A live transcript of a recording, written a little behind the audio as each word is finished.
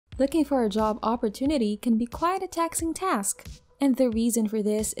Looking for a job opportunity can be quite a taxing task, and the reason for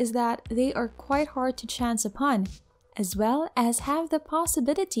this is that they are quite hard to chance upon, as well as have the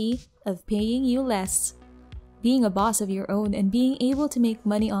possibility of paying you less. Being a boss of your own and being able to make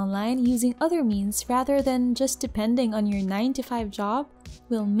money online using other means rather than just depending on your 9-to-5 job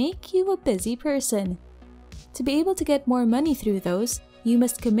will make you a busy person. To be able to get more money through those, you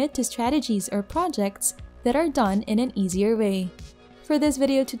must commit to strategies or projects that are done in an easier way. For this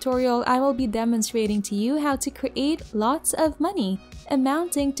video tutorial, I will be demonstrating to you how to create lots of money,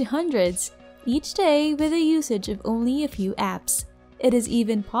 amounting to hundreds, each day with the usage of only a few apps. It is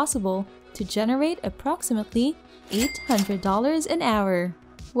even possible to generate approximately $800 an hour.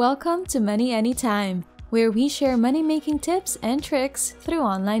 Welcome to Money Anytime, where we share money-making tips and tricks through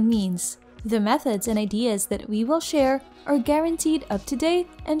online means. The methods and ideas that we will share are guaranteed up-to-date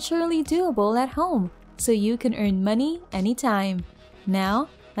and surely doable at home, so you can earn money anytime. Now,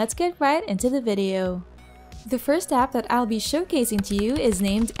 let's get right into the video. The first app that I'll be showcasing to you is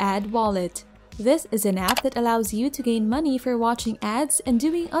named Ad Wallet. This is an app that allows you to gain money for watching ads and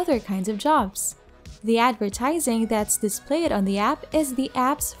doing other kinds of jobs. The advertising that's displayed on the app is the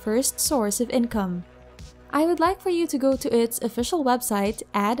app's first source of income. I would like for you to go to its official website,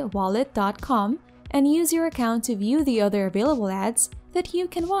 adwallet.com, and use your account to view the other available ads that you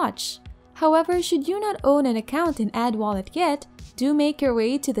can watch. However, should you not own an account in Ad Wallet yet, do make your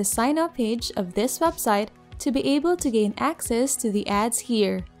way to the sign-up page of this website to be able to gain access to the ads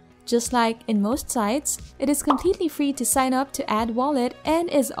here. Just like in most sites, it is completely free to sign up to Ad Wallet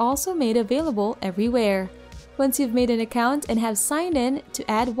and is also made available everywhere. Once you've made an account and have signed in to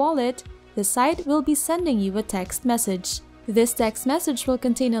Ad Wallet, the site will be sending you a text message. This text message will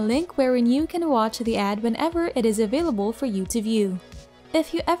contain a link wherein you can watch the ad whenever it is available for you to view.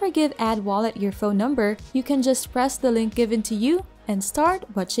 If you ever give Ad Wallet your phone number, you can just press the link given to you and start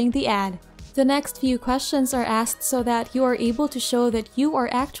watching the ad. The next few questions are asked so that you are able to show that you are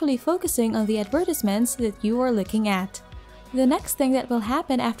actually focusing on the advertisements that you are looking at. The next thing that will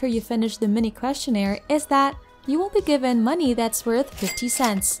happen after you finish the mini questionnaire is that you will be given money that's worth 50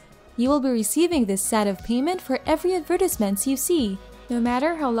 cents. You will be receiving this set of payment for every advertisement you see, no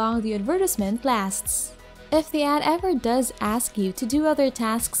matter how long the advertisement lasts. If the ad ever does ask you to do other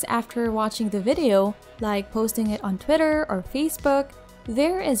tasks after watching the video, like posting it on Twitter or Facebook,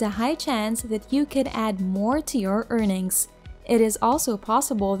 there is a high chance that you could add more to your earnings. It is also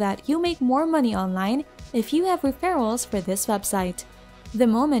possible that you make more money online if you have referrals for this website. The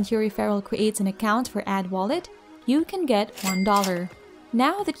moment your referral creates an account for Ad Wallet, you can get $1.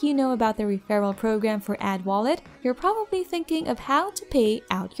 Now that you know about the referral program for Ad Wallet, you're probably thinking of how to pay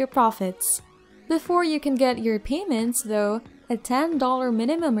out your profits. Before you can get your payments, though, a $10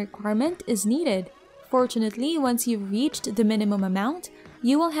 minimum requirement is needed. Fortunately, once you've reached the minimum amount,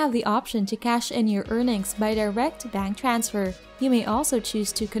 you will have the option to cash in your earnings by direct bank transfer. You may also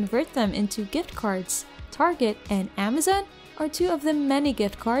choose to convert them into gift cards. Target and Amazon are two of the many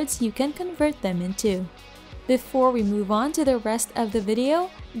gift cards you can convert them into. Before we move on to the rest of the video,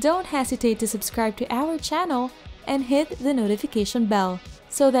 don't hesitate to subscribe to our channel and hit the notification bell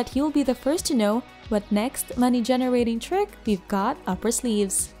so that you'll be the first to know what next money-generating trick we've got up our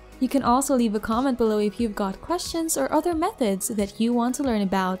sleeves. You can also leave a comment below if you've got questions or other methods that you want to learn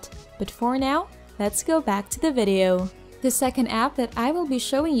about. But for now, let's go back to the video. The second app that I will be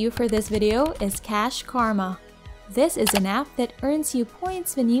showing you for this video is Cash Karma. This is an app that earns you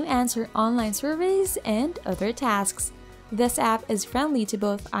points when you answer online surveys and other tasks. This app is friendly to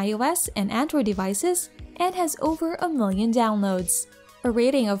both iOS and Android devices and has over 1 million downloads. A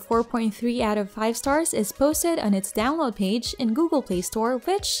rating of 4.3 out of 5 stars is posted on its download page in Google Play Store,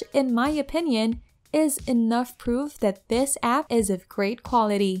 which, in my opinion, is enough proof that this app is of great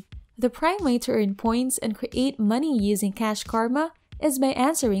quality. The prime way to earn points and create money using Cash Karma is by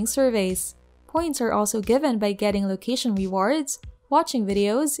answering surveys. Points are also given by getting location rewards, watching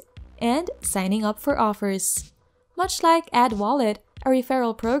videos, and signing up for offers. Much like Ad Wallet, a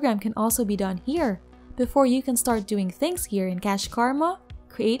referral program can also be done here. Before you can start doing things here in Cash Karma,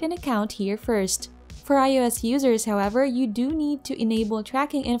 create an account here first. For iOS users, however, you do need to enable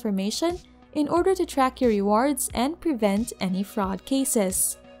tracking information in order to track your rewards and prevent any fraud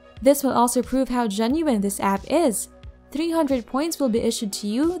cases. This will also prove how genuine this app is. 300 points will be issued to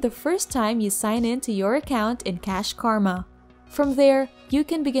you the first time you sign in to your account in Cash Karma. From there, you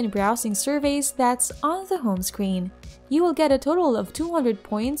can begin browsing surveys that's on the home screen. You will get a total of 200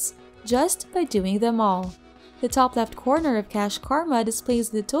 points just by doing them all. The top left corner of Cash Karma displays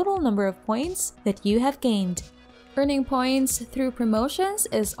the total number of points that you have gained. Earning points through promotions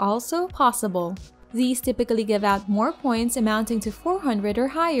is also possible. These typically give out more points amounting to 400 or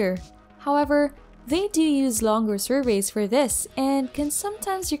higher. However, they do use longer surveys for this and can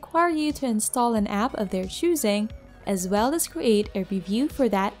sometimes require you to install an app of their choosing, as well as create a review for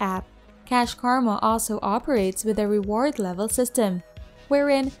that app. Cash Karma also operates with a reward level system,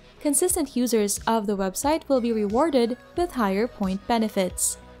 wherein consistent users of the website will be rewarded with higher point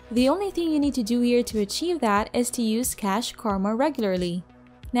benefits. The only thing you need to do here to achieve that is to use Cash Karma regularly.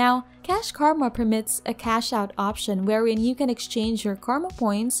 Now, Cash Karma permits a cash out option wherein you can exchange your Karma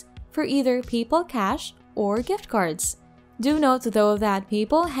points for either PayPal Cash or gift cards. Do note though that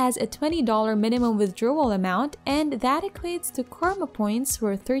PayPal has a $20 minimum withdrawal amount, and that equates to Karma points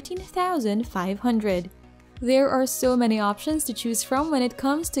worth 13,500. There are so many options to choose from when it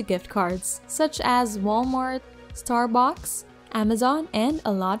comes to gift cards, such as Walmart, Starbucks, Amazon, and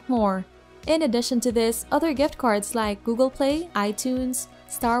a lot more. In addition to this, other gift cards like Google Play, iTunes,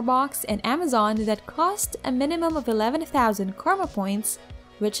 Starbucks, and Amazon that cost a minimum of 11,000 Karma points,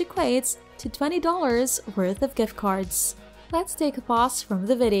 which equates to $20 worth of gift cards. Let's take a pause from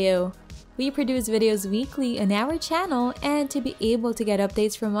the video. We produce videos weekly on our channel, and to be able to get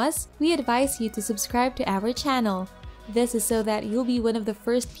updates from us, we advise you to subscribe to our channel. This is so that you'll be one of the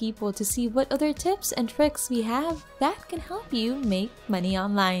first people to see what other tips and tricks we have that can help you make money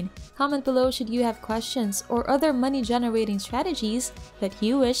online. Comment below should you have questions or other money generating strategies that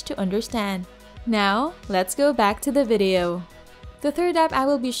you wish to understand. Now, let's go back to the video. The third app I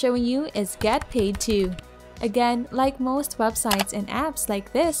will be showing you is Get Paid To. Again, like most websites and apps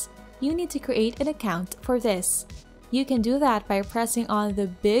like this, you need to create an account for this. You can do that by pressing on the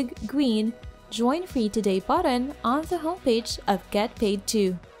big green Join Free Today button on the homepage of Get Paid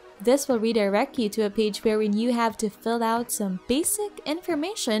To. This will redirect you to a page wherein you have to fill out some basic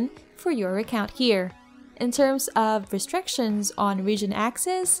information for your account here. In terms of restrictions on region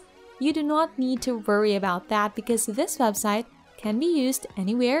access, you do not need to worry about that because this website can be used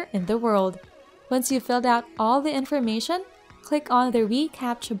anywhere in the world. Once you've filled out all the information, click on the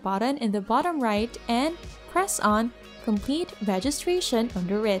reCAPTCHA button in the bottom right and press on Complete Registration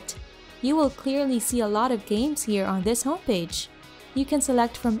under it. You will clearly see a lot of games here on this homepage. You can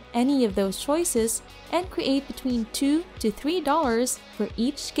select from any of those choices and create between $2 to $3 for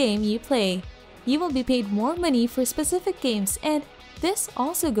each game you play. You will be paid more money for specific games, and this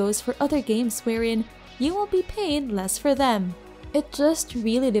also goes for other games wherein you will be paid less for them. It just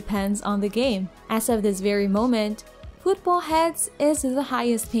really depends on the game. As of this very moment, Football Heads is the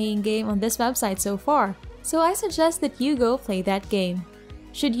highest paying game on this website so far, so I suggest that you go play that game.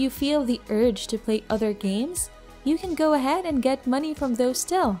 Should you feel the urge to play other games, you can go ahead and get money from those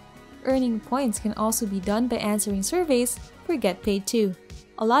still. Earning points can also be done by answering surveys for Get Paid To.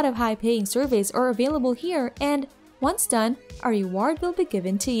 A lot of high-paying surveys are available here, and once done, a reward will be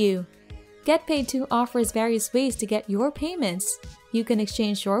given to you. Get Paid To offers various ways to get your payments. You can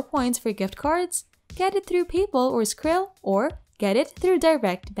exchange your points for gift cards, get it through PayPal or Skrill, or get it through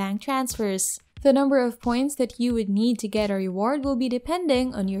direct bank transfers. The number of points that you would need to get a reward will be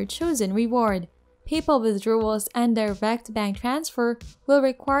depending on your chosen reward. PayPal withdrawals and direct bank transfer will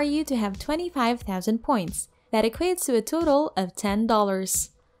require you to have 25,000 points. That equates to a total of $10.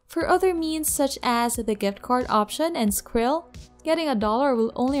 For other means such as the gift card option and Skrill, getting $1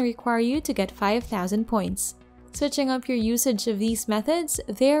 will only require you to get 5,000 points. Switching up your usage of these methods,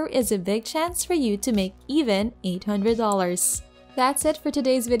 there is a big chance for you to make even $800. That's it for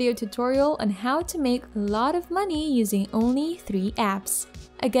today's video tutorial on how to make a lot of money using only 3 apps.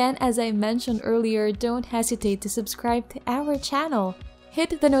 Again, as I mentioned earlier, don't hesitate to subscribe to our channel.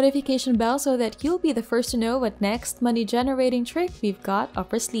 Hit the notification bell so that you'll be the first to know what next money generating trick we've got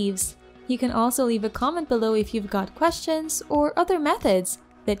up our sleeves. You can also leave a comment below if you've got questions or other methods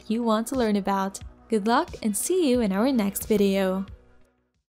that you want to learn about. Good luck and see you in our next video.